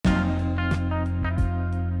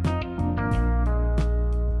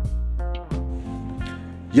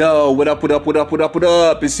Yo, what up, what up, what up, what up, what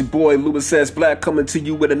up? It's your boy Louis S. Black coming to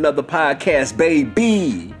you with another podcast,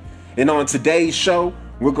 baby. And on today's show,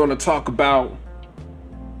 we're going to talk about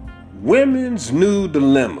women's new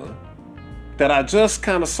dilemma that I just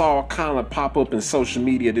kind of saw pop up in social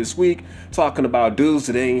media this week, talking about dudes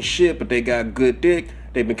that ain't shit, but they got good dick.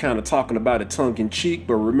 They've been kind of talking about it tongue in cheek,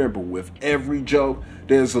 but remember, with every joke,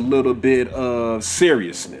 there's a little bit of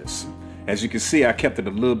seriousness. As you can see, I kept it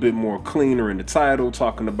a little bit more cleaner in the title,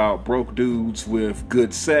 talking about broke dudes with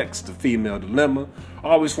good sex, the female dilemma. I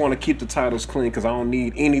always want to keep the titles clean because I don't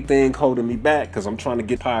need anything holding me back because I'm trying to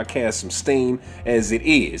get podcast some steam as it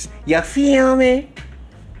is. You feel me?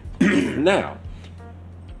 Now,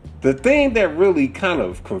 the thing that really kind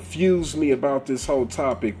of confused me about this whole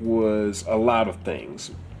topic was a lot of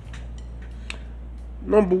things.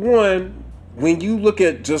 Number one, when you look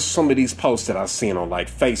at just some of these posts that I've seen on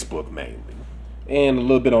like Facebook mainly, and a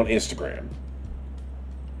little bit on Instagram,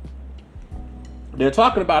 they're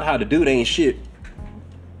talking about how the dude ain't shit,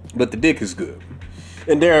 but the dick is good.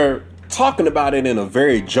 And they're talking about it in a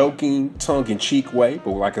very joking, tongue-in-cheek way,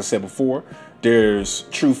 but like I said before, there's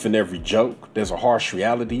truth in every joke. There's a harsh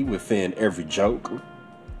reality within every joke.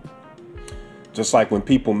 Just like when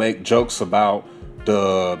people make jokes about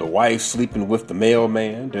the wife sleeping with the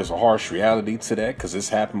mailman, there's a harsh reality to that because it's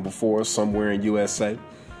happened before somewhere in USA.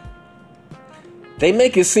 They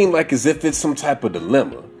make it seem like as if it's some type of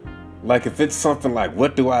dilemma. Like if it's something like,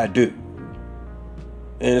 what do I do?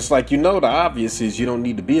 And it's like, the obvious is you don't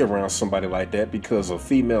need to be around somebody like that because a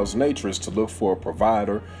female's nature is to look for a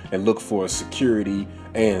provider and look for security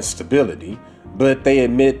and stability. But they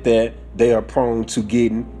admit that they are prone to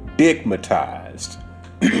getting dickmatized.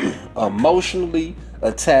 Emotionally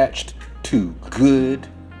attached to good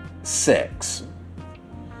sex.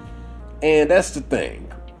 And that's the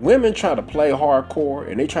thing. Women try to play hardcore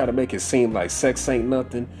and they try to make it seem like sex ain't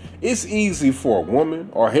nothing. It's easy for a woman,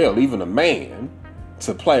 or hell, even a man,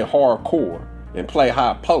 to play hardcore and play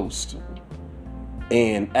high post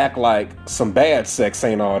and act like some bad sex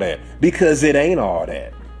ain't all that, because it ain't all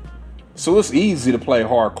that. So it's easy to play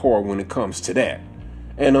hardcore when it comes to that.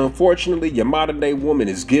 And unfortunately, your modern day woman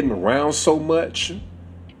is getting around so much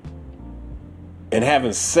and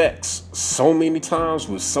having sex so many times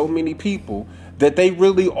with so many people that they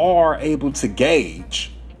really are able to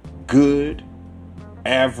gauge good,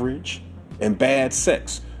 average, and bad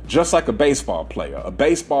sex. Just like a baseball player. A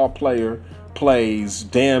baseball player plays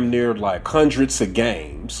damn near like hundreds of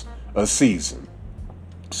games a season.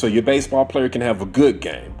 So your baseball player can have a good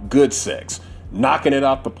game, good sex, knocking it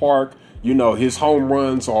out the park. His home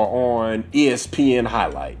runs are on ESPN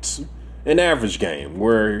highlights. An average game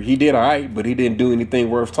where he did all right, but he didn't do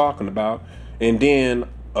anything worth talking about. And then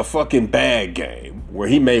a fucking bad game where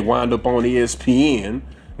he may wind up on ESPN,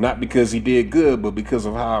 not because he did good, but because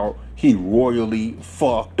of how he royally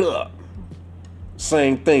fucked up.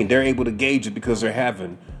 Same thing. They're able to gauge it because they're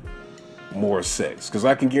having more sex. Because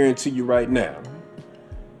I can guarantee you right now,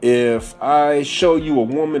 if I show you a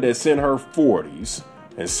woman that's in her 40s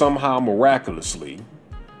and somehow miraculously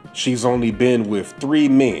she's only been with 3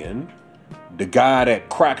 men, the guy that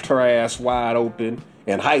cracked her ass wide open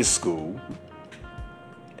in high school,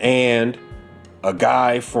 and a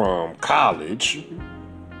guy from college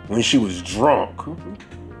when she was drunk,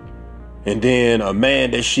 and then a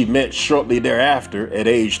man that she met shortly thereafter at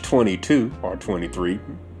age 22 or 23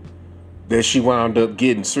 that she wound up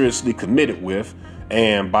getting seriously committed with,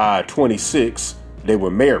 and by 26 they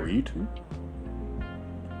were married.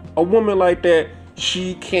 A woman like that,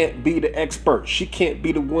 she can't be the expert. She can't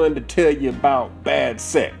be the one to tell you about bad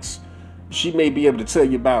sex. She may be able to tell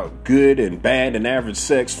you about good and bad and average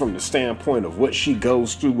sex from the standpoint of what she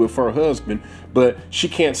goes through with her husband, but she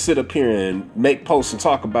can't sit up here and make posts and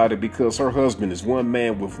talk about it because her husband is one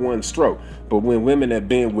man with one stroke. But when women have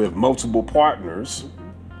been with multiple partners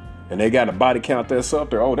and they got a body count that's up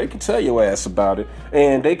there, they can tell your ass about it,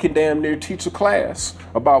 and they can damn near teach a class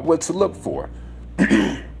about what to look for.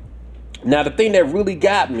 Now, the thing that really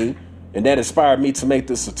got me and that inspired me to make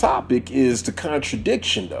this a topic is the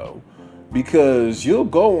contradiction, though. Because you'll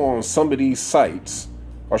go on some of these sites,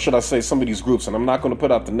 or should I say some of these groups, and I'm not going to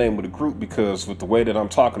put out the name of the group because with the way that I'm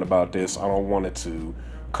talking about this, I don't want it to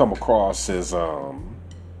come across as, I'm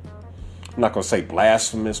not going to say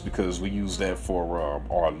blasphemous because we use that for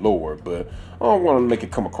our Lord, but I don't want to make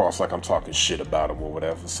it come across like I'm talking shit about him or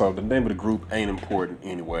whatever. So the name of the group ain't important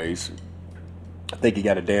anyways. I think you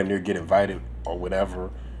got to damn near get invited or whatever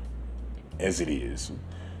as it is.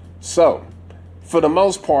 So, for the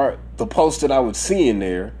most part, the post that I would see in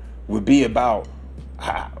there would be about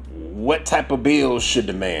what type of bills should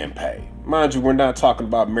the man pay. Mind you, we're not talking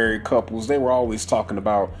about married couples. They were always talking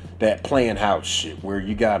about that playing house shit, where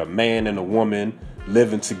you got a man and a woman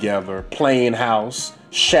living together, playing house,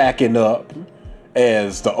 shacking up,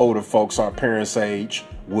 as the older folks, our parents' age,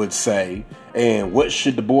 would say. And what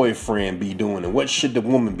should the boyfriend be doing, and what should the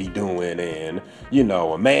woman be doing? And, you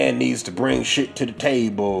know, a man needs to bring shit to the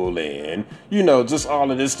table, and, you know, just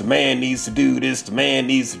all of this. The man needs to do this, the man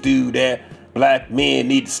needs to do that. Black men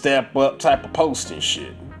need to step up type of posting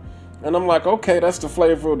shit. And I'm like, okay, that's the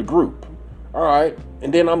flavor of the group. All right.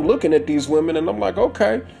 And then I'm looking at these women and I'm like,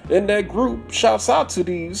 okay, in that group, shouts out to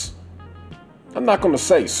these. I'm not going to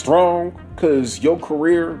say strong, because your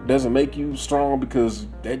career doesn't make you strong, because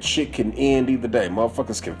that shit can end either day.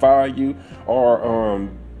 Motherfuckers can fire you, or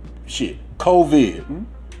COVID.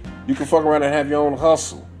 You can fuck around and have your own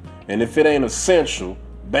hustle. And if it ain't essential,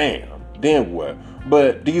 bam, then what?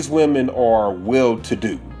 But these women are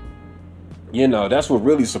well-to-do. You know, that's what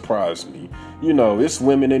really surprised me. You know, it's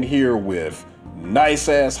women in here with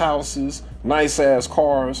nice-ass houses, nice-ass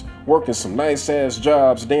cars, working some nice-ass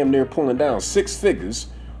jobs, damn near pulling down 6 figures,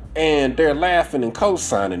 and they're laughing and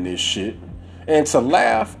co-signing this shit. And to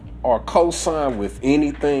laugh or co-sign with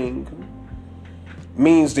anything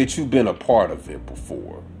means that you've been a part of it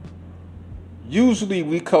before. Usually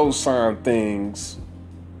we co-sign things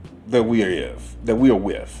that we are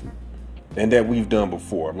with, and that we've done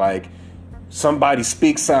before. Like, somebody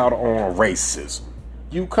speaks out on racism.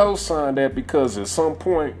 You co-sign that because at some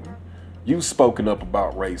point you've spoken up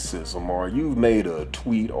about racism, or you've made a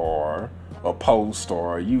tweet or a post,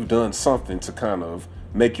 or you've done something to kind of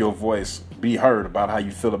make your voice be heard about how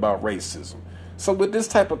you feel about racism. So with this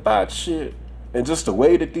type of thought shit, and just the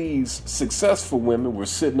way that these successful women were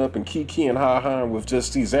sitting up and kikiing ha-haing with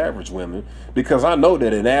just these average women, because I know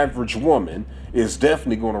that an average woman is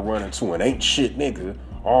definitely going to run into an ain't shit nigga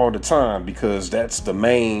all the time, because that's the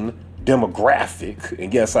main demographic,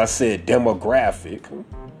 and yes, I said demographic,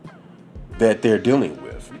 that they're dealing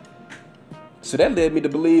with. So that led me to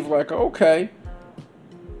believe, like, okay,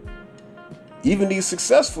 even these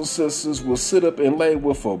successful sisters will sit up and lay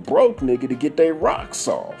with a broke nigga to get their rocks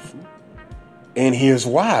off. And here's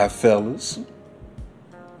why, fellas.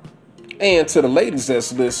 And to the ladies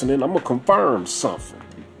that's listening, I'm going to confirm something.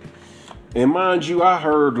 And mind you, I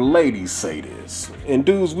heard ladies say this. And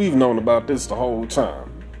dudes, we've known about this the whole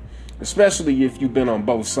time. Especially if you've been on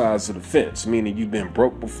both sides of the fence. Meaning you've been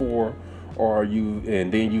broke before,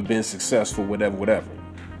 and then you've been successful, whatever.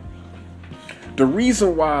 The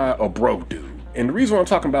reason why a broke dude, and the reason why I'm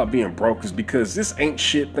talking about being broke, is because this ain't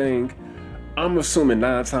shit thing, I'm assuming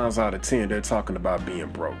 9 times out of 10 they're talking about being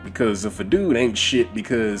broke. Because if a dude ain't shit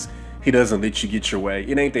because he doesn't let you get your way,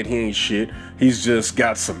 it ain't that he ain't shit. He's just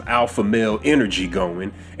got some alpha male energy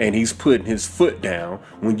going, and he's putting his foot down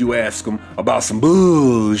when you ask him about some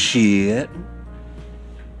bullshit.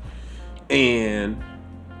 And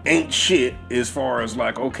ain't shit as far as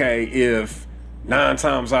like, okay, if 9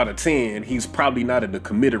 times out of 10 he's probably not in a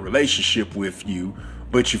committed relationship with you,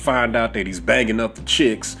 but you find out that he's banging up the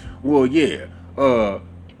chicks, well, yeah,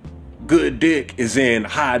 good dick is in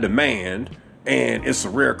high demand, and it's a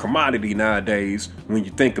rare commodity nowadays when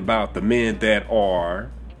you think about the men that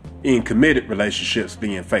are in committed relationships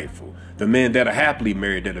being faithful, the men that are happily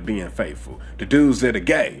married that are being faithful, the dudes that are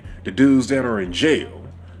gay, the dudes that are in jail,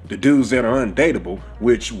 the dudes that are undateable,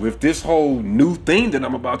 which with this whole new thing that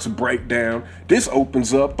I'm about to break down, this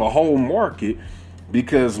opens up the whole market,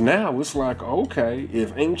 because now it's like, okay,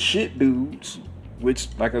 if ain't shit dudes, which,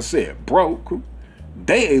 like I said, broke,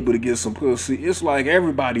 they able to get some pussy, it's like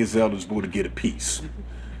everybody is eligible to get a piece.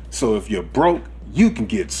 So if you're broke, you can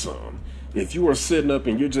get some. If you are sitting up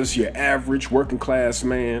and you're just your average working class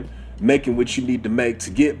man, making what you need to make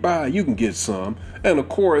to get by, you can get some. And of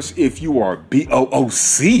course, if you are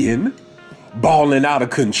BOOCing, balling out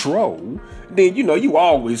of control, then you know you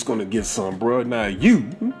always gonna get some, bro. Now you,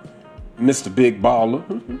 Mr. Big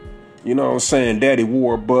Baller, you know what I'm saying, Daddy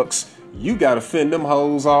Warbucks, you gotta fend them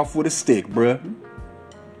hoes off with a stick, bruh.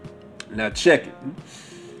 Now check it.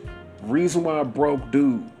 Reason why a broke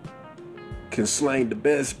dude can slang the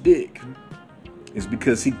best dick is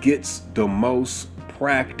because he gets the most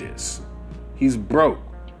practice. He's broke,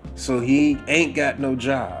 so he ain't got no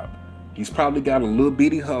job. He's probably got a little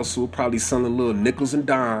bitty hustle, probably selling little nickels and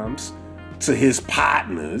dimes to his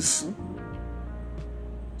partners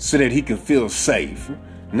so that he can feel safe.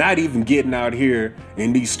 Not even getting out here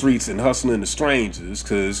in these streets and hustling to strangers,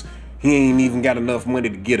 because he ain't even got enough money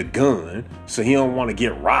to get a gun, so he don't want to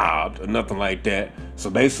get robbed or nothing like that. So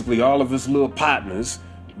basically all of his little partners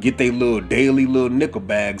get their little daily little nickel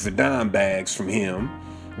bags or dime bags from him.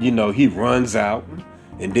 You know, he runs out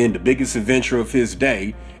And then the biggest adventure of his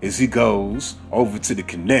day is he goes over to the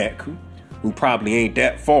Connect, who probably ain't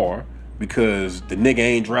that far because the nigga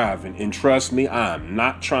ain't driving. And trust me, I'm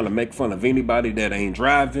not trying to make fun of anybody that ain't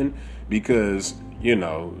driving because, you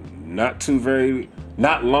know,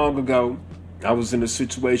 not long ago, I was in a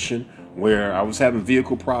situation where I was having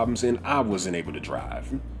vehicle problems and I wasn't able to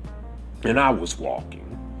drive. And I was walking.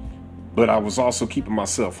 But I was also keeping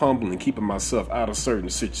myself humble and keeping myself out of certain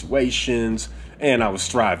situations, and I was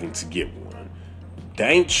striving to get one. The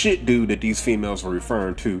ain't shit dude that these females are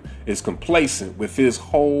referring to is complacent with his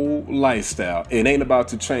whole lifestyle and ain't about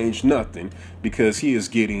to change nothing because he is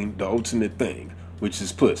getting the ultimate thing, which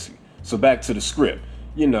is pussy. So back to the script.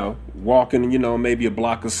 You know, walking, you know, maybe a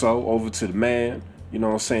block or so over to the man, you know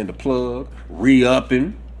what I'm saying, the plug,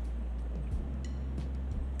 re-upping.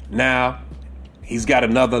 Now, he's got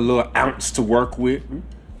another little ounce to work with.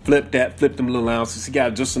 Flip them little ounces. He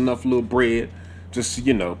got just enough little bread, just to,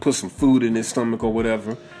 you know, put some food in his stomach or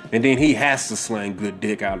whatever. And then he has to slang good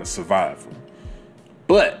dick out of survival.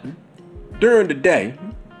 But during the day,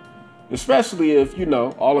 especially if, you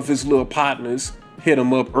know, all of his little partners hit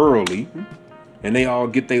him up early, and they all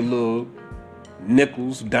get their little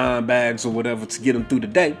nickels, dime bags, or whatever to get them through the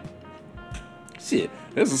day. Shit,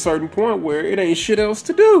 there's a certain point where it ain't shit else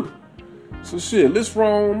to do. So shit, let's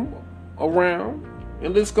roam around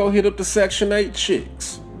and let's go hit up the Section 8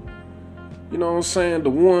 chicks. You know what I'm saying? The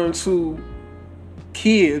ones who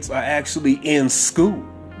kids are actually in school.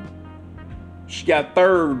 She got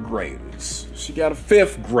third graders. She got a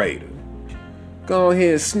fifth grader. Go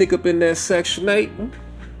ahead and sneak up in that Section 8.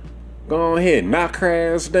 Go ahead, knock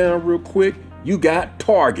her ass down real quick. You got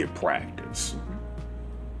target practice.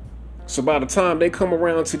 So by the time they come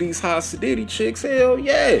around to these high sedity chicks, hell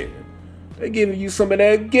yeah, they giving you some of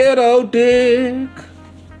that ghetto dick.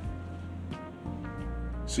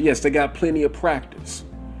 So yes, they got plenty of practice.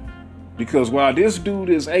 Because while this dude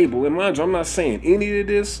is able, and mind you, I'm not saying any of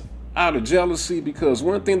this out of jealousy, because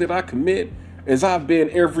one thing that I commit is I've been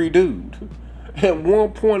every dude. At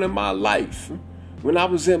one point in my life, when I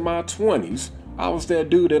was in my 20s, I was that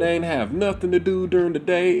dude that ain't have nothing to do during the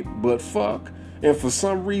day but fuck. And for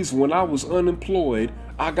some reason, when I was unemployed,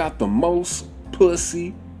 I got the most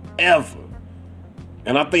pussy ever.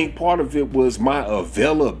 And I think part of it was my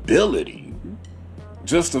availability.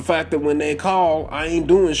 Just the fact that when they call, I ain't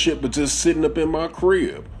doing shit but just sitting up in my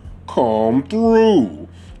crib. Come through.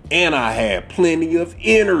 And I had plenty of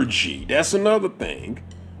energy. That's another thing.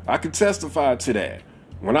 I can testify to that.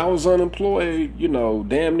 When I was unemployed, you know,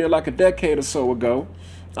 damn near like a decade or so ago,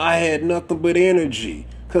 I had nothing but energy.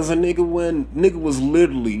 Cause a nigga was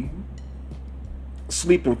literally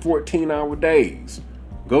sleeping 14-hour days.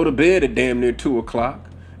 Go to bed at damn near 2 o'clock.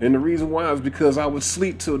 And the reason why is because I would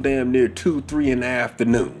sleep till damn near 2, 3 in the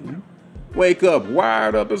afternoon. Wake up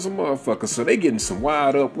wired up as a motherfucker. So they getting some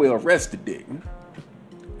wired up, well rested dick.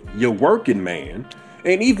 Your working man,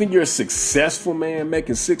 and even your successful man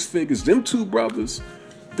making 6 figures, them two brothers,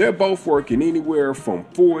 they're both working anywhere from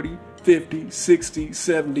 40, 50, 60,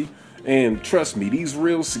 70. And trust me, these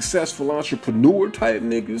real successful entrepreneur type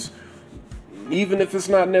niggas, even if it's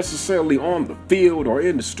not necessarily on the field or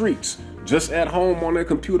in the streets, just at home on their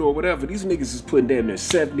computer or whatever, these niggas is putting damn near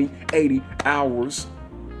 70, 80 hours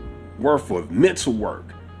worth of mental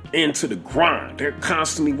work into the grind. They're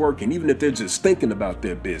constantly working, even if they're just thinking about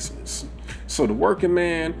their business. So the working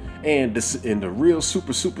man and the real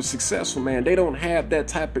super successful man, they don't have that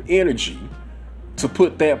type of energy to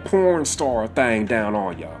put that porn star thing down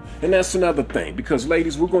on y'all. And that's another thing, because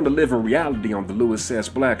ladies, we're going to live in reality on the Louis S.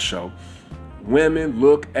 Black Show. Women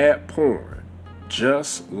look at porn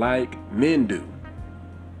just like men do.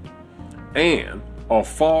 And a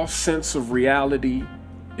false sense of reality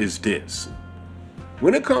is this.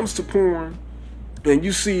 When it comes to porn, and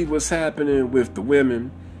you see what's happening with the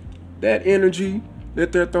women, that energy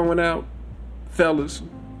that they're throwing out, fellas,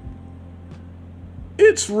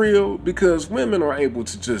 it's real because women are able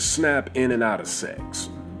to just snap in and out of sex.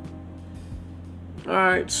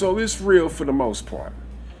 Alright, so it's real for the most part.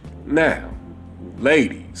 Now,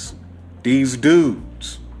 ladies, these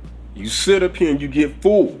dudes, you sit up here and you get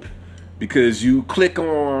fooled because you click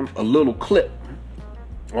on a little clip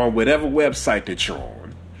on whatever website that you're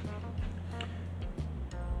on,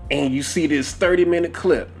 and you see this 30-minute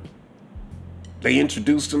clip. They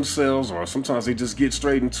introduce themselves, or sometimes they just get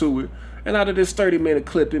straight into it. And out of this 30-minute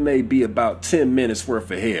clip, it may be about 10 minutes worth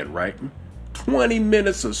of head, right? 20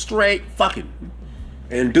 minutes of straight fucking.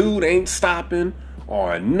 And dude ain't stopping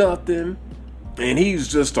or nothing. And he's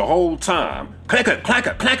just the whole time clacker,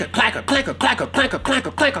 clacker, clacker, clacker, clacker, clacker, clacker,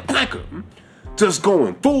 clacker, clacker, clacker. Just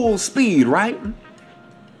going full speed, right?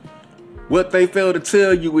 What they fail to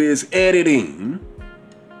tell you is editing.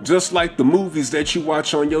 Just like the movies that you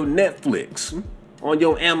watch on your Netflix, on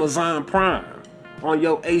your Amazon Prime, on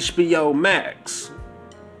your HBO Max.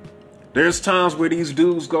 There's times where these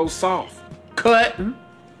dudes go soft. Cut.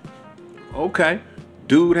 Okay.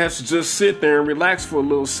 Dude has to just sit there and relax for a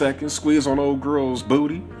little second, squeeze on old girl's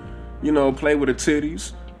booty, you know, play with her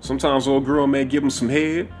titties. Sometimes old girl may give him some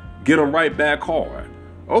head, get him right back hard.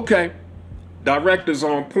 Okay. Director's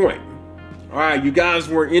on point. All right, you guys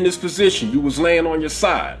were in this position. You was laying on your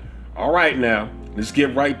side. All right, now, let's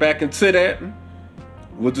get right back into that.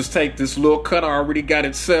 We'll just take this little cut. I already got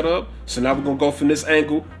it set up. So now we're going to go from this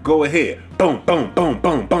angle. Go ahead. Boom, boom, boom,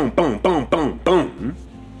 boom, boom, boom, boom, boom, boom.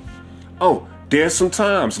 Oh, there's some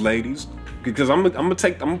times, ladies, because I'm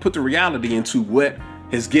gonna put the reality into what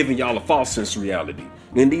has given y'all a false sense of reality.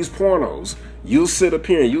 In these pornos, you'll sit up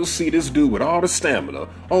here and you'll see this dude with all the stamina.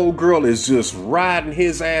 Old girl is just riding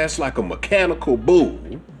his ass like a mechanical bull.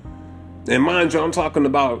 And mind you, I'm talking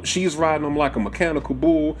about she's riding him like a mechanical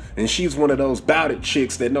bull, and she's one of those bout it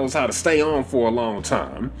chicks that knows how to stay on for a long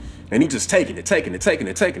time. And he just taking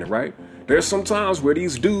it, right? There's some times where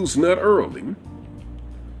these dudes nut early.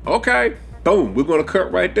 Okay, boom, we're gonna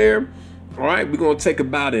cut right there. All right, we're gonna take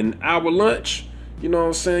about an hour lunch. You know what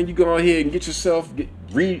I'm saying? You go ahead and get yourself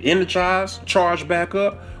re-energized, charge back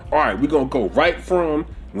up. All right, we're going to go right from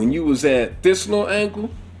when you was at this little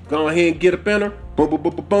angle. Go ahead and get up in her. Boom, boom,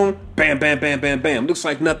 boom, boom, boom. Bam, bam, bam, bam, bam. Looks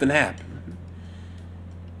like nothing happened.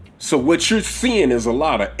 So what you're seeing is a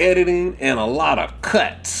lot of editing and a lot of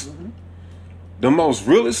cuts. The most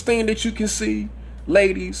realest thing that you can see,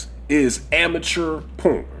 ladies, is amateur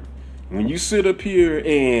porn. When you sit up here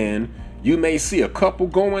and you may see a couple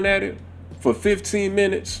going at it for 15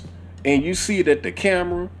 minutes, and you see that the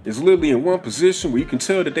camera is literally in one position where you can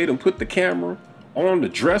tell that they done put the camera on the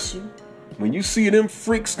dresser. When you see them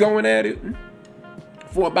freaks going at it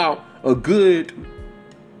for about a good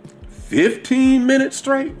 15 minutes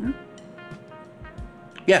straight,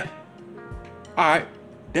 yeah, all right,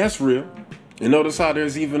 that's real. And notice how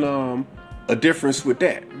there's even a difference with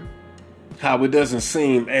that. How it doesn't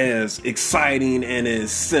seem as exciting and as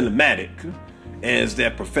cinematic as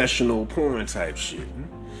that professional porn type shit.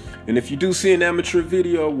 And if you do see an amateur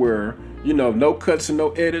video where, you know, no cuts and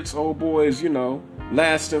no edits, old boys, you know,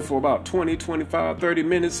 lasting for about 20, 25, 30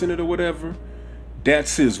 minutes in it or whatever,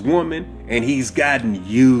 that's his woman and he's gotten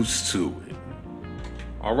used to it.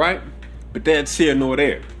 All right? But that's here nor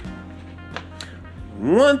there.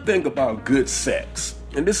 One thing about good sex,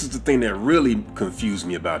 and this is the thing that really confused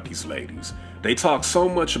me about these ladies. They talk so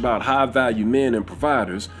much about high value men and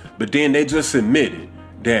providers, but then they just admitted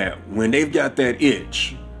that when they've got that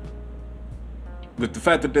itch, with the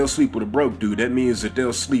fact that they'll sleep with a broke dude, that means that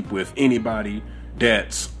they'll sleep with anybody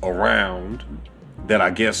that's around that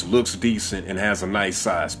I guess looks decent and has a nice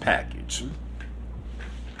size package.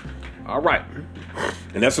 All right.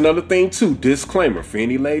 And that's another thing too. Disclaimer for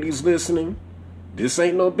any ladies listening. This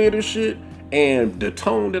ain't no bitter shit. And the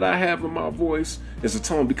tone that I have in my voice is a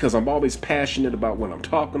tone because I'm always passionate about what I'm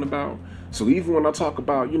talking about. So even when I talk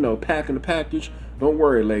about, you know, packing the package, don't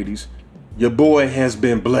worry, ladies. Your boy has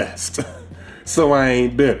been blessed. So I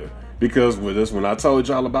ain't bitter. Because with this, when I told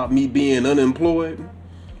y'all about me being unemployed,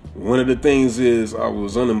 one of the things is I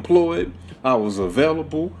was unemployed, I was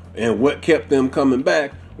available, and what kept them coming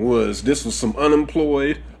back was this was some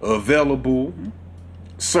unemployed, available,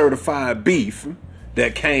 certified beef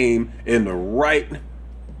that came in the right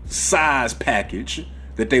size package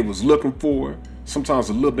that they was looking for, sometimes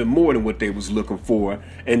a little bit more than what they was looking for,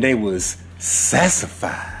 and they was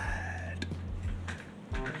sassified.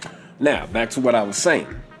 Now, back to what I was saying.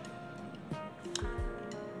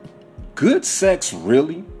 Good sex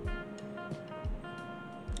really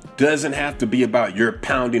doesn't have to be about you're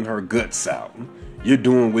pounding her guts out. You're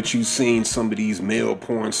doing what you've seen some of these male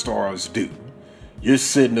porn stars do. You're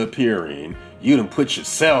sitting up here and you done put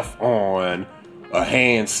yourself on a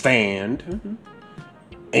handstand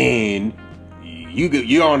and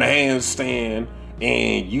you're on a handstand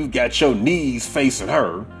and you got your knees facing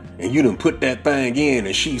her and you done put that thing in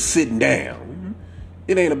and she's sitting down.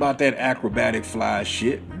 It ain't about that acrobatic fly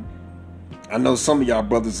shit. I know some of y'all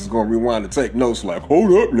brothers is gonna rewind and take notes like,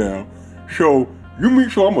 hold up now. So you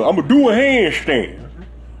mean so I'm gonna do a handstand.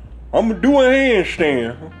 I'm gonna do a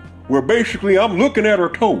handstand where basically I'm looking at her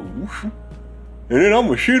toes. And then I'm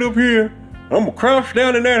gonna sit up here, I'm gonna crouch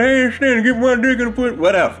down in that handstand and get my dick in the foot,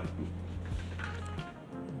 whatever.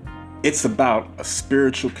 It's about a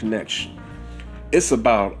spiritual connection. It's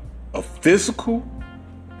about a physical,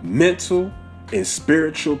 mental, and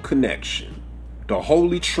spiritual connection. The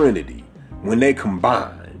Holy Trinity. When they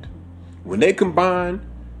combine,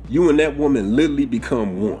 You and that woman literally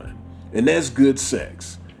become one. And that's good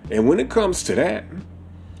sex. And when it comes to that,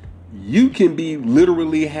 you can be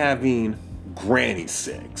literally having granny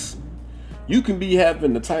sex. You can be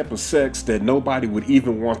having the type of sex that nobody would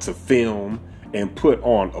even want to film and put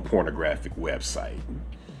on a pornographic website.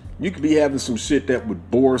 You could be having some shit that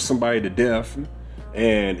would bore somebody to death,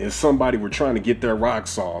 and if somebody were trying to get their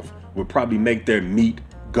rocks off, would probably make their meat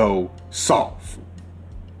go soft.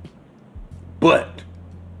 But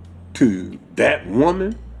to that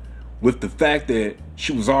woman, with the fact that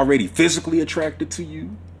she was already physically attracted to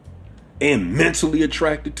you and mentally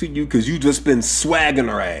attracted to you because you just been swagging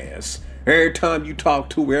her ass. Every time you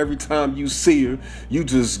talk to her, every time you see her, you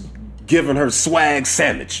just giving her swag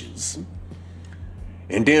sandwiches.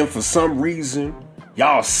 And then for some reason,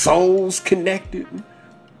 y'all souls connected,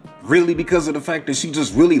 really because of the fact that she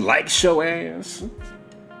just really likes your ass.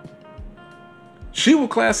 She will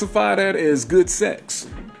classify that as good sex.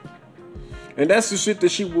 And that's the shit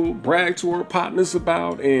that she will brag to her partners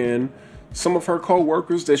about and some of her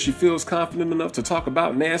co-workers that she feels confident enough to talk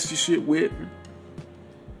about nasty shit with.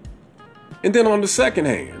 And then on the second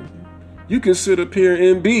hand, you can sit up here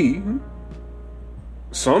and be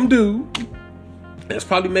some dude that's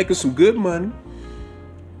probably making some good money,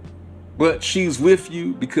 but she's with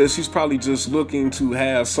you because she's probably just looking to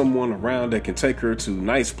have someone around that can take her to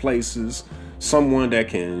nice places, someone that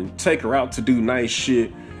can take her out to do nice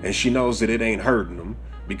shit, and she knows that it ain't hurting them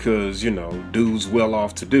because, you know, dude's well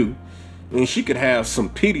off to do. And she could have some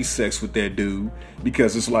pity sex with that dude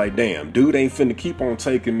because it's like, damn, dude ain't finna keep on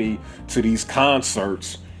taking me to these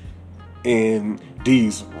concerts and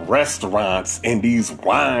these restaurants and these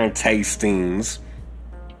wine tastings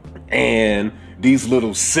and these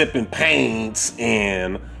little sipping paints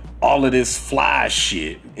and all of this fly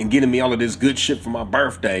shit and getting me all of this good shit for my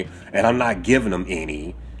birthday, and I'm not giving them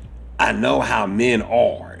any. I know how men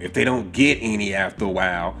are. If they don't get any after a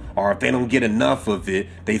while, or if they don't get enough of it,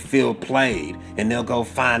 they feel played, and they'll go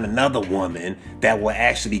find another woman that will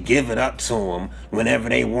actually give it up to them whenever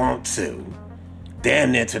they want to.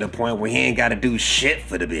 Damn near to the point where he ain't got to do shit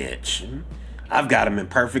for the bitch. I've got him in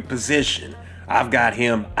perfect position. I've got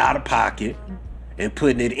him out of pocket and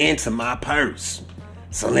putting it into my purse.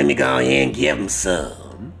 So let me go ahead and give him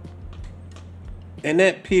some. And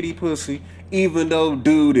that pity pussy, even though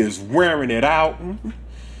dude is wearing it out,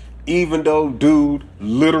 even though dude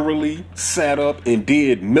literally sat up and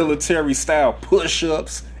did military style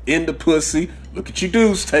push-ups in the pussy. Look at you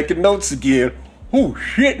dudes taking notes again. Oh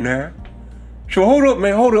shit now. So hold up,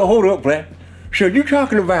 man, hold up, Black. So you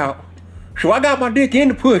talking about, so I got my dick in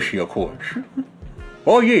the pussy, of course.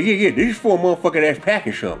 Oh yeah, this is for a motherfucker that's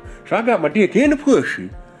packing something. So I got my dick in the pussy,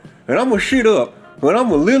 and I'm gonna sit up, and I'm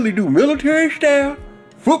gonna literally do military style,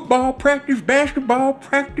 football practice, basketball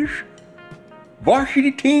practice,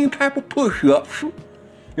 varsity team type of push-ups,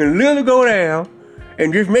 and literally go down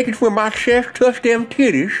and just make it where my chest touch them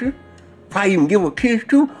titties. Probably even give them a kiss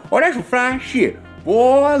too. Oh, that's some fly shit.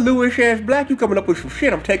 Boy, Louis ass Black, you coming up with some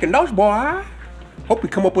shit. I'm taking notes, boy. Hope we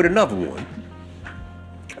come up with another one.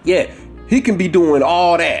 Yeah, he can be doing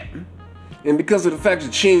all that. And because of the fact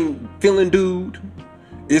that she ain't feeling dude,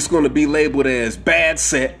 it's going to be labeled as bad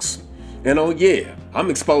sex. And oh yeah,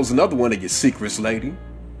 I'm exposing another one of your secrets, lady.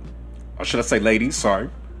 Or should I say ladies,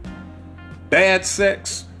 sorry. Bad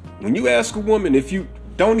sex. When you ask a woman, if you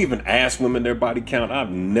don't even ask women their body count,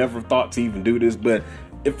 I've never thought to even do this, but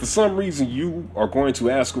if for some reason you are going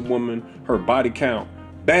to ask a woman her body count,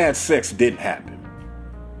 bad sex didn't happen.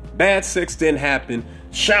 Bad sex didn't happen.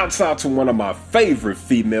 Shouts out to one of my favorite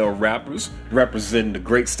female rappers representing the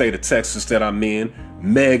great state of Texas that I'm in,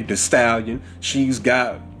 Meg Thee Stallion. She's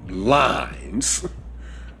got lines.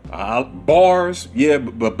 Bars, yeah,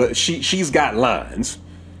 but she's got lines.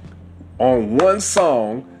 On one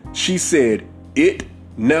song, she said, "It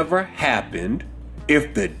never happened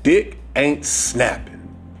if the dick ain't snapping."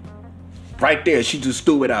 Right there, she just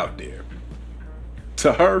threw it out there.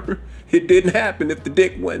 To her, it didn't happen if the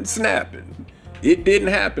dick wasn't snapping. It didn't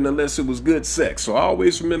happen unless it was good sex. So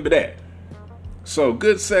always remember that. So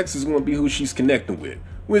good sex is going to be who she's connecting with.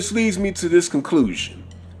 Which leads me to this conclusion.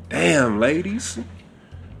 Damn, ladies.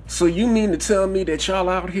 So you mean to tell me that y'all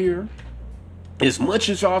out here, as much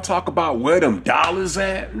as y'all talk about where them dollars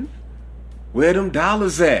at, where them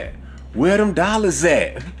dollars at, where them dollars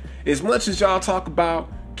at, as much as y'all talk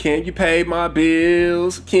about, can you pay my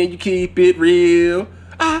bills? Can you keep it real?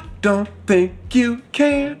 I don't think you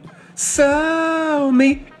can. Sell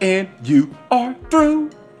me and you are through.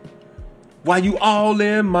 While you all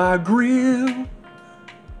in my grill,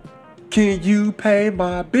 can you pay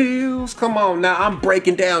my bills? Come on now, I'm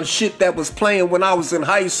breaking down shit that was playing when I was in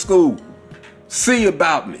high school. See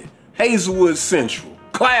About Me, Hazelwood Central,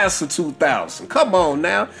 Class of 2000. Come on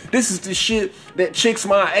now. This is the shit that chicks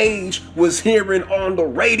my age was hearing on the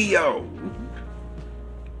radio.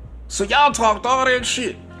 So y'all talked all that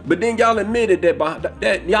shit, but then y'all admitted that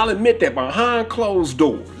behind closed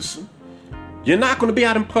doors, you're not going to be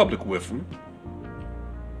out in public with them.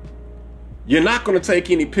 You're not going to take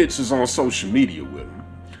any pictures on social media with them.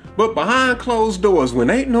 But behind closed doors, when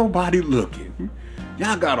ain't nobody looking,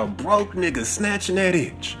 y'all got a broke nigga snatching that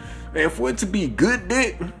itch. And for it to be good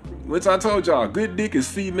dick, which I told y'all, good dick is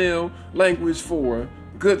female language for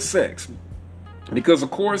good sex. Because, of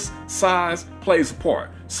course, size plays a part.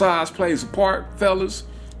 Size plays a part, fellas,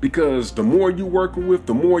 because the more you working with,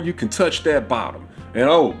 the more you can touch that bottom. And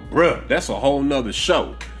oh, bruh, that's a whole nother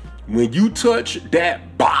show. When you touch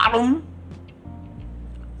that bottom,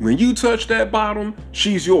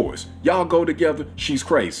 she's yours. Y'all go together, she's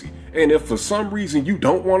crazy. And if for some reason you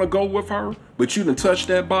don't want to go with her, but you done touch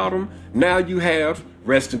that bottom, now you have,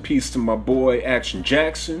 rest in peace to my boy Action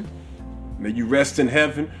Jackson, may you rest in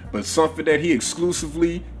heaven, but something that he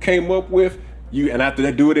exclusively came up with, and after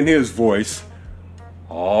that, do it in his voice.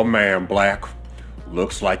 Oh man, Black,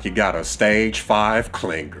 looks like you got a stage 5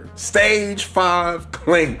 clinger. Stage 5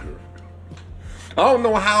 clinger. I don't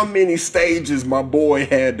know how many stages my boy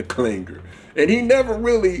had the clinger. And he never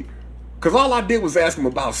really, because all I did was ask him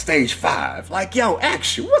about stage 5. Like, yo,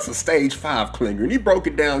 Action, what's a stage 5 clinger? And he broke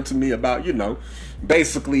it down to me about,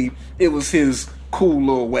 basically it was his cool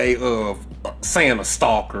little way of saying a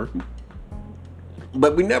stalker.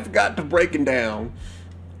 But we never got to breaking down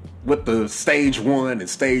what the stage 1 and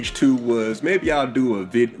stage 2 was. Maybe I'll do a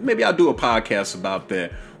podcast about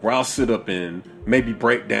that, where I'll sit up and maybe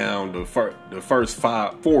break down the first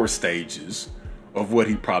 4 stages of what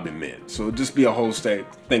he probably meant. So it'll just be a whole thing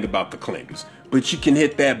about the clingers. But you can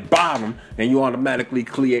hit that bottom and you automatically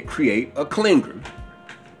create a clinger.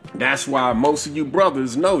 That's why most of you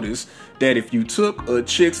brothers notice that if you took a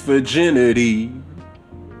chick's virginity,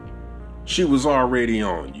 she was already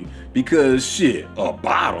on you. Because shit, a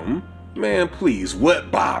bottom, man, please, what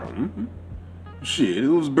bottom? Shit, it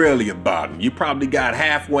was barely a bottom. You probably got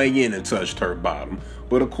halfway in and touched her bottom.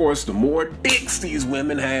 But of course, the more dicks these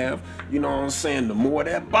women have, you know what I'm saying, the more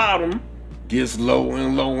that bottom gets lower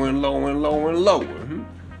and lower and lower and lower and lower.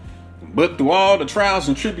 But through all the trials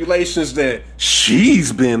and tribulations that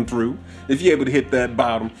she's been through, if you're able to hit that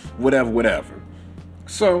bottom, whatever.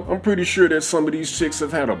 So I'm pretty sure that some of these chicks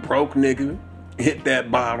have had a broke nigga hit that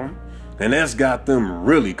bottom, and that's got them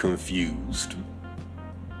really confused.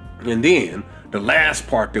 And then the last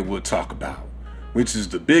part that we'll talk about, which is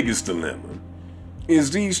the biggest dilemma,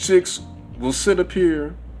 is these chicks will sit up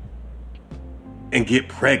here and get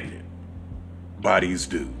pregnant by these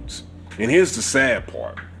dudes. And here's the sad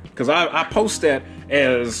part, because I post that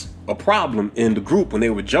as a problem in the group when they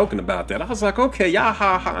were joking about that. I was like, okay, y'all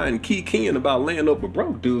ha and keying about laying up with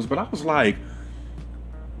broke dudes, but I was like,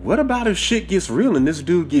 what about if shit gets real and this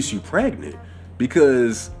dude gets you pregnant?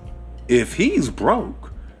 Because if he's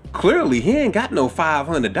broke, clearly he ain't got no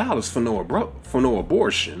 $500 for no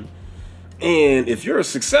abortion. And if you're a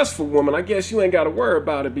successful woman, I guess you ain't got to worry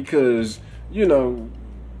about it because, you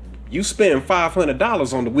spend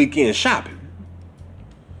 $500 on the weekend shopping.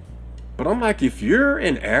 But I'm like, if you're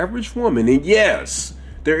an average woman, and yes,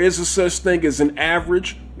 there is a such thing as an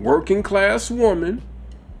average working class woman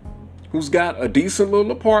who's got a decent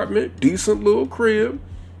little apartment, decent little crib,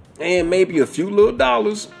 and maybe a few little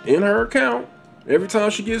dollars in her account every time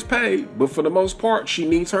she gets paid. But for the most part, she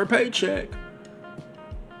needs her paycheck.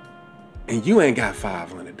 And you ain't got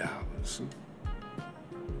 $500.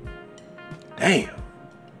 Damn.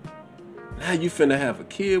 Now you finna have a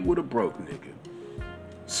kid with a broke nigga.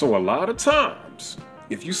 So a lot of times,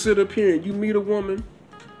 if you sit up here and you meet a woman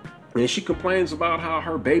and she complains about how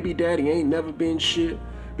her baby daddy ain't never been shit,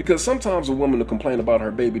 because sometimes a woman will complain about her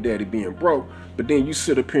baby daddy being broke, but then you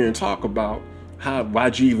sit up here and talk about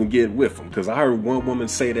why'd you even get with him? Because I heard one woman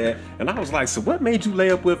say that, and I was like, so what made you lay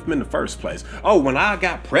up with him in the first place? Oh, when I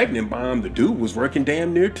got pregnant by him, the dude was working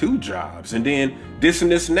damn near 2 jobs, and then this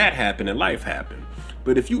and that happened, and life happened.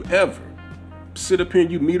 But if you ever sit up here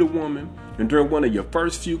and you meet a woman, and during one of your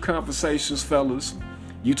first few conversations, fellas,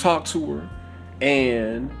 you talk to her,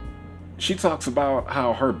 and she talks about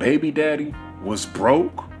how her baby daddy was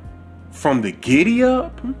broke from the giddy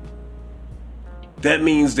up, that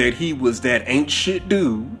means that he was that ain't shit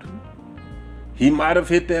dude. He might have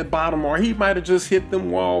hit that bottom, or he might have just hit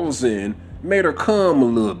them walls and made her come a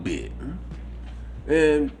little bit.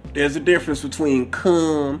 And there's a difference between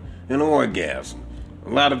come and orgasm. A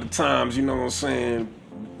lot of the times, you know what I'm saying,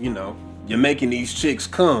 you're making these chicks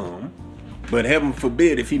come, But heaven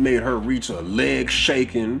forbid if he made her reach a leg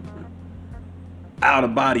shaking, out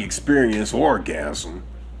of body experience orgasm.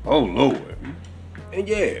 Oh Lord. And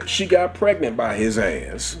yeah, she got pregnant by his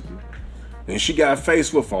ass. And she got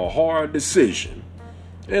faced with a hard decision.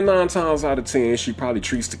 And 9 times out of 10, she probably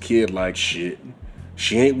treats the kid like shit.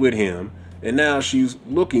 She ain't with him. And now she's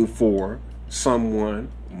looking for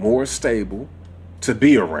someone more stable to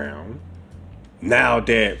be around. Now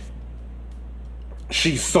that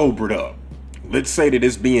she's sobered up. Let's say that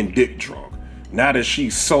it's being dick drunk. Now that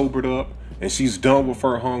she's sobered up and she's done with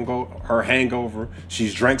her hangover,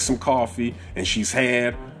 she's drank some coffee and she's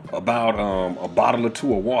had about a bottle or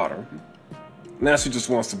 2 of water. Now she just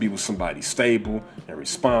wants to be with somebody stable and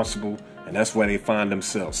responsible, and that's where they find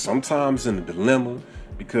themselves sometimes in a dilemma,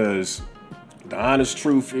 because the honest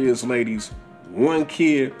truth is, ladies, 1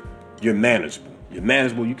 kid, you're manageable. You're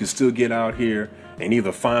manageable. You can still get out here and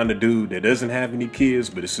either find a dude that doesn't have any kids,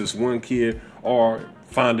 but it's just 1 kid, or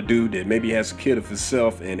find a dude that maybe has a kid of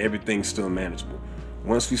himself and everything's still manageable.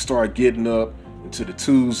 Once we start getting up into the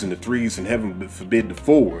 2s and the 3s and heaven forbid the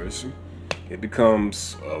 4s, it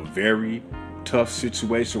becomes a very tough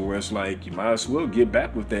situation where it's like you might as well get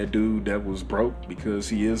back with that dude that was broke because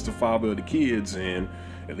he is the father of the kids, and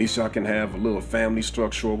at least y'all can have a little family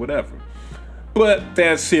structure or whatever. But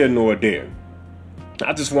that's here nor there.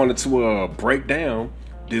 I just wanted to break down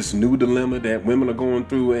this new dilemma that women are going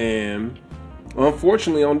through, and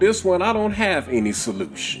unfortunately on this one I don't have any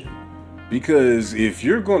solution, because if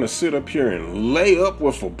you're going to sit up here and lay up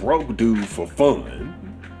with a broke dude for fun,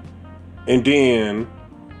 and then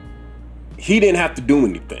he didn't have to do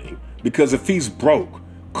anything, because if he's broke,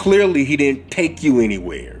 clearly he didn't take you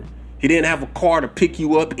anywhere. He didn't have a car to pick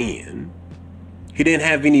you up in. He didn't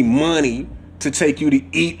have any money to take you to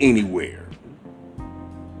eat anywhere.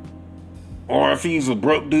 Or if he's a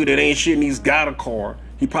broke dude that ain't shit and he's got a car,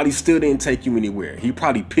 he probably still didn't take you anywhere. He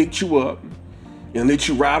probably picked you up and let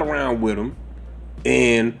you ride around with him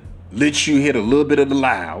and let you hit a little bit of the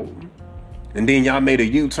loud. And then y'all made a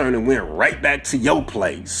U-turn and went right back to your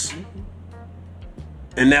place.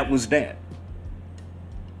 And that was that.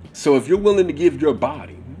 So if you're willing to give your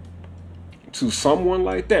body to someone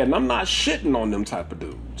like that, and I'm not shitting on them type of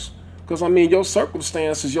dudes, because I mean, your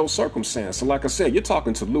circumstance is your circumstance. And like I said, you're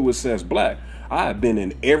talking to Lewis S. Black. I have been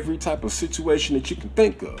in every type of situation that you can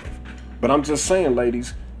think of. But I'm just saying,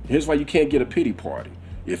 ladies, here's why you can't get a pity party.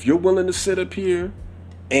 If you're willing to sit up here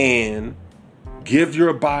and give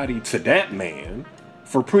your body to that man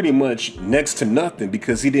for pretty much next to nothing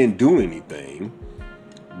because he didn't do anything,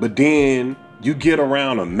 but then you get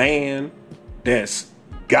around a man that's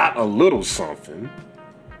got a little something,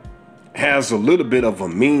 has a little bit of a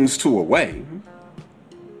means to a way,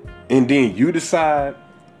 and then you decide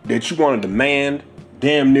that you want to demand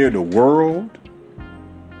damn near the world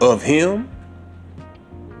of him,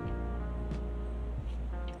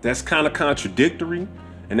 that's kind of contradictory,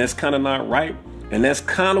 and that's kind of not right. And that's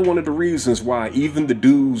kind of one of the reasons why even the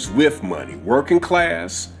dudes with money, working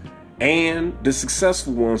class, and the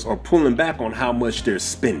successful ones are pulling back on how much they're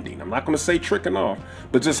spending. I'm not going to say tricking off,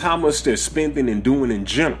 but just how much they're spending and doing in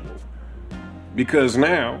general. Because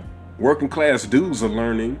now, working class dudes are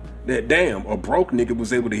learning that, damn, a broke nigga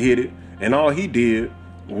was able to hit it, and all he did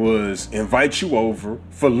was invite you over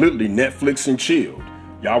for literally Netflix and chilled.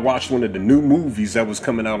 Y'all watched one of the new movies that was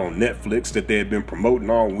coming out on Netflix that they had been promoting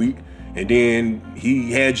all week, and then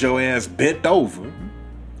he had your ass bent over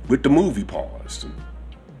with the movie paused.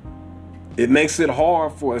 It makes it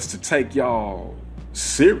hard for us to take y'all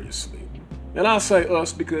seriously. And I'll say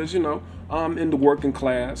us because, I'm in the working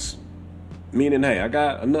class. Meaning, hey, I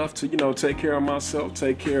got enough to, take care of myself,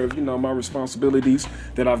 take care of, my responsibilities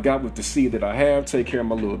that I've got with the seed that I have, take care of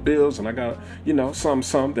my little bills. And I got,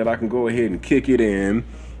 some that I can go ahead and kick it and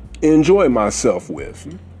enjoy myself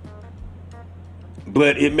with.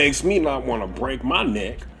 But it makes me not want to break my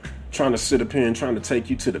neck trying to sit up here and trying to take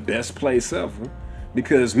you to the best place ever.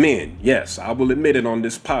 Because men, yes, I will admit it on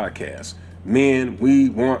this podcast, men, we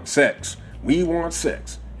want sex. We want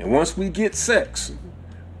sex. And once we get sex,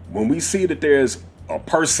 when we see that there's a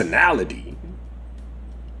personality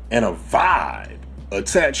and a vibe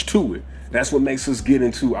attached to it, that's what makes us get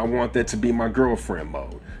into I want that to be my girlfriend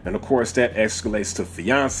mode. And of course that escalates to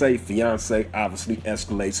fiance. Fiance obviously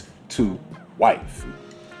escalates to wife.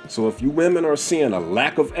 So if you women are seeing a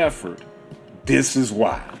lack of effort, this is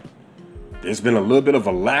why. There's been a little bit of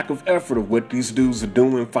a lack of effort of what these dudes are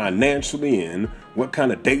doing financially and what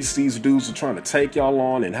kind of dates these dudes are trying to take y'all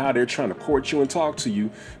on and how they're trying to court you and talk to you,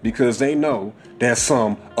 because they know that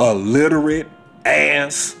some illiterate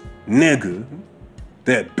ass nigga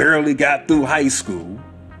that barely got through high school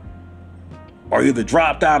or either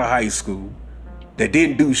dropped out of high school that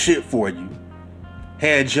didn't do shit for you,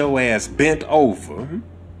 had your ass bent over,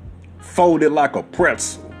 folded like a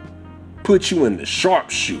pretzel, put you in the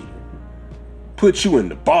sharpshooter, put you in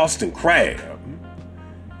the Boston Crab,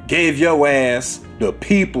 gave your ass the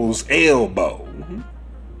people's elbow.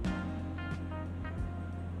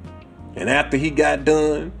 And after he got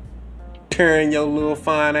done tearing your little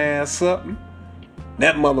fine ass up,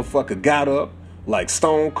 that motherfucker got up like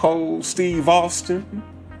Stone Cold Steve Austin,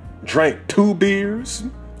 drank 2 beers,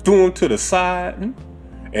 threw them to the side,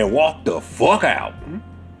 and walked the fuck out.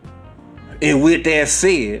 And with that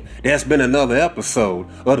said, that's been another episode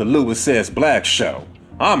of the Louis S. Black Show.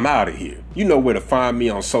 I'm out of here. You know where to find me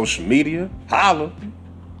on social media. Holla.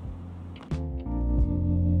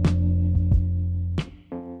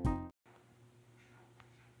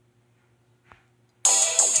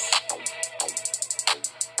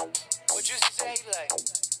 What you say, like,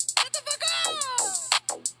 shut the fuck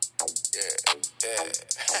up? Yeah.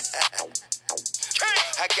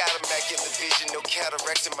 I got a immaculate vision, no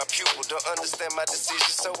cataracts in my pupil. Don't understand my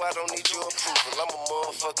decision, so I don't need your approval. I'm a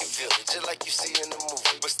motherfucking villain, just like you see in the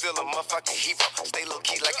movie, but still a motherfucking hero. Stay low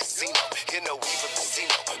key like a casino, hear no evil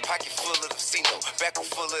casino. Pocket full of the casino, back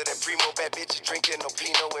full of that primo. Bad bitches drinking no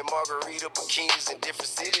Pinot and margarita bikinis in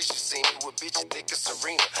different cities. You see me with bitches thick as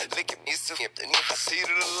Serena, licking me so empty. I see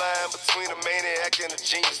to the line between a maniac and a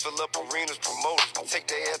genius. Fill up arenas, promoters, we take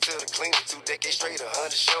their ass to the cleaners. 2 decades straight,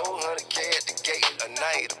 100 show, 100K at the gate. A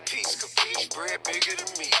night a piece, capiche, bread bigger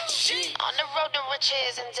than me. Shit. On the road to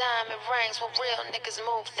riches and diamond rings, where real niggas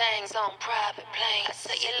move things on private planes. I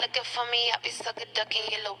said you looking for me, I be sucker ducking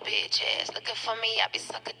your little bitch ass. Looking for me, I be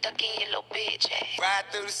sucker ducking your little bitch ass.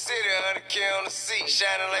 Ride through the city, 100K on the seat,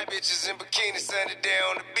 shining like bitches in bikinis, sunny day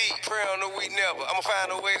on the beat. Pray on the week never, I'ma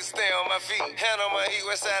find a way to stay on my feet. Hand on my heat,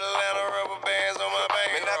 west side Atlanta, rubber bands on my back.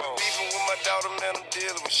 Man, I been beefing with my daughter, man, I'm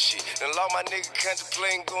dealing with shit. Then law my nigga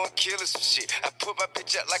contemplating going killing some shit. I put my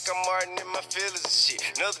bitch out like I'm Martin in my feelings and shit.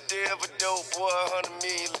 Another day of a dope boy, 100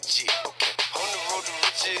 million legit. Okay, on the road to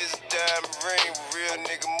riches, a diamond ring. Where real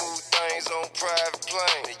nigga move things on private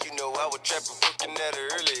plane. And you know I was trapping, working at it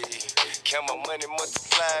early. Count my money,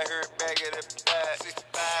 multiply, heard back at it, 65,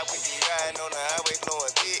 we be riding on the highway,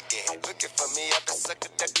 blowing big, yeah. Looking for me, I been sucker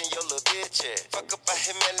ducking your little bitch, yeah. Fuck up, I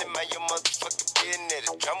hit Melly, man, your motherfucking business.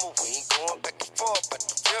 The drama, we ain't going back and forth, but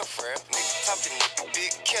the real friend. Nigga talking, nigga,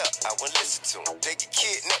 big cap, I wouldn't listen to him. They get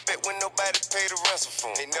kidnapped back when nobody paid the ransom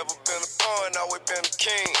for him. They never been a pawn, always been a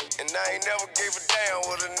king. And I ain't never gave a damn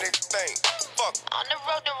what a nigga think. Fuck. On the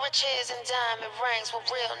road to riches and diamond rings, where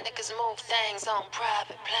real niggas move things on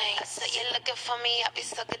private planes. I said you looking for me, I be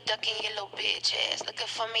sucker ducking your little bitch ass.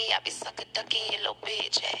 Looking for me, I be sucker ducking your little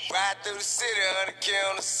bitch ass. Ride through the city, 100K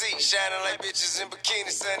on the seat, shining like bitches in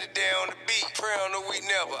bikinis, sunny day on the beat. Pray on the week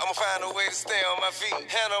never, I'ma find a way to stay on my feet.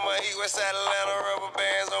 Hand on my heat, west side Atlanta, rubber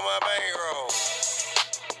bands on my bankroll.